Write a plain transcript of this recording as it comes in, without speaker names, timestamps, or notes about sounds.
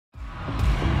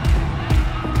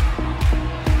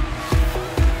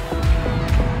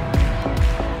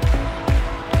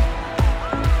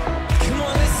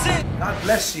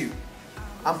bless you.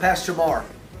 I'm Pastor Mark,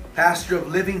 pastor of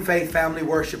Living Faith Family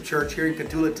Worship Church here in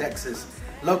Cotulla, Texas,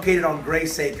 located on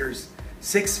Grace Acres,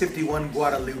 651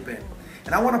 Guadalupe.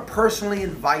 And I want to personally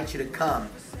invite you to come.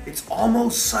 It's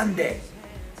almost Sunday,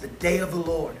 the day of the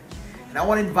Lord. And I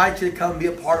want to invite you to come and be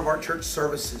a part of our church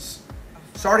services.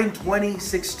 Starting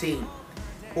 2016,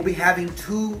 we'll be having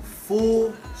 2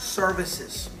 full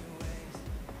services.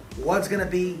 One's going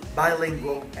to be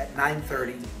bilingual at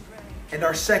 9:30, and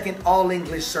our second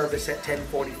all-English service at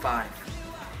 10:45.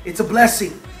 It's a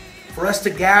blessing for us to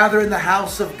gather in the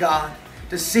house of God,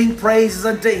 to sing praises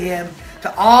unto Him,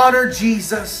 to honor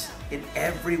Jesus in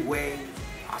every way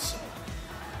possible.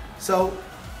 So,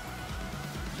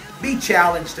 be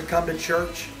challenged to come to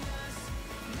church.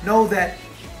 Know that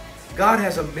God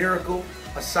has a miracle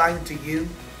assigned to you.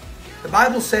 The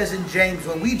Bible says in James,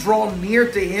 when we draw near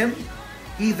to Him,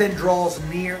 He then draws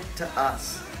near to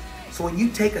us. So when you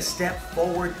take a step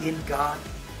forward in God,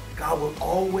 God will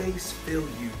always fill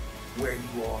you where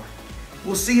you are.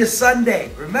 We'll see you Sunday.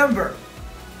 Remember,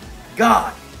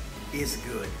 God is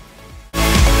good.